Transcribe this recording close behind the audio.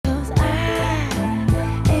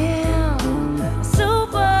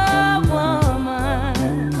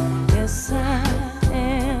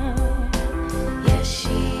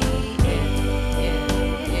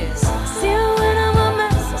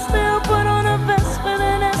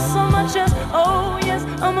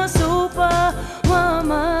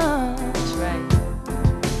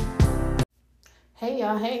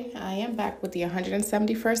y'all. Hey, I am back with the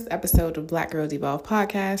 171st episode of Black Girls Evolve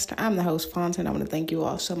podcast. I'm the host, Fontaine. I want to thank you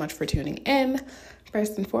all so much for tuning in.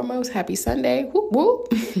 First and foremost, happy Sunday. Whoop,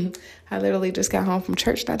 whoop. I literally just got home from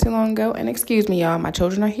church not too long ago. And excuse me, y'all, my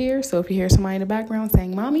children are here. So if you hear somebody in the background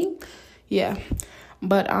saying, mommy, yeah.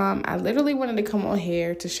 But I literally wanted to come on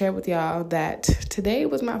here to share with y'all that today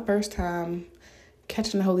was my first time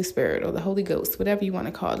catching the Holy Spirit or the Holy Ghost, whatever you want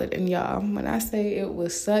to call it. And y'all, when I say it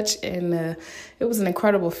was it was an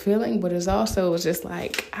incredible feeling, but it was just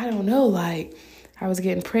like, I don't know, like I was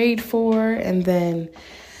getting prayed for, and then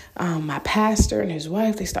my pastor and his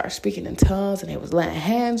wife, they started speaking in tongues and they was laying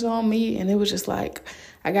hands on me. And it was just like,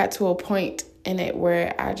 I got to a point in it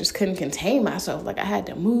where I just couldn't contain myself. Like I had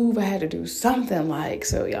to move, I had to do something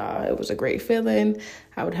so y'all, it was a great feeling.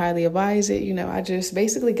 I would highly advise it. I just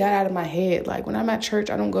basically got out of my head. Like when I'm at church,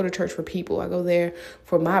 I don't go to church for people. I go there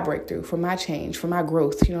for my breakthrough, for my change, for my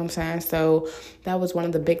growth. You know what I'm saying? So that was one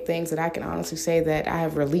of the big things that I can honestly say that I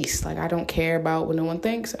have released. Like I don't care about what no one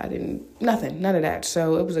thinks. None of that.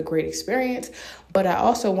 So it was a great experience. But I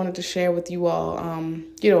also wanted to share with you all, a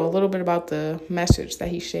little bit about the message that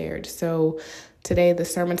he shared. So today, the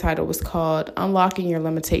sermon title was called Unlocking Your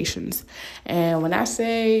Limitations. And when I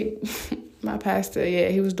say my pastor,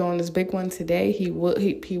 he was doing this big one today. He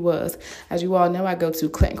was. As you all know, I go to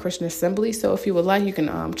Clinton Christian Assembly. So if you would like, you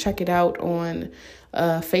can check it out on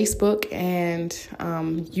Facebook and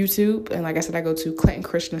YouTube. And like I said, I go to Clinton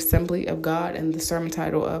Christian Assembly of God. And the sermon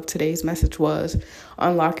title of today's message was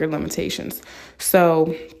Unlock Your Limitations.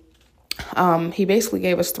 So he basically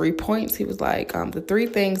gave us 3 points. He was like, the three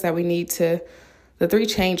changes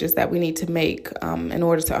that we need to make in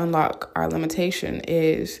order to unlock our limitation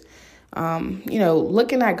is,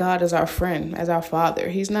 looking at God as our friend, as our father.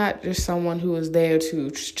 He's not just someone who is there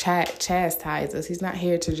to chastise us. He's not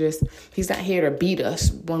here to beat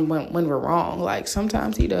us when we're wrong. Like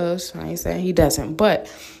sometimes he does. I ain't saying he doesn't,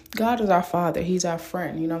 but God is our father. He's our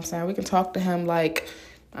friend. You know what I'm saying? We can talk to him like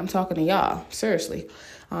I'm talking to y'all. Seriously.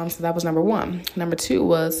 So that was number 1. Number 2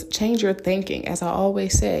 was change your thinking. As I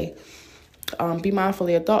always say, be mindful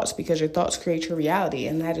of your thoughts because your thoughts create your reality.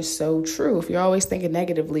 And that is so true. If you're always thinking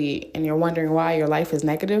negatively and you're wondering why your life is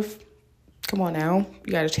negative, come on now,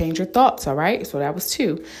 you got to change your thoughts. All right. So that was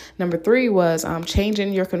 2. Number 3 was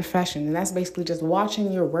changing your confession. And that's basically just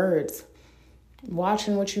watching your words,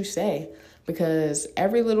 watching what you say, because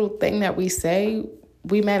every little thing that we say,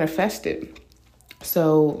 we manifest it.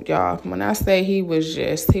 So, y'all, when I say he was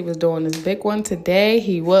doing this big one today,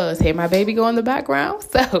 he was. Hey, my baby go in the background.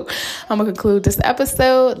 So, I'm going to conclude this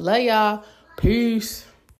episode. Love y'all. Peace.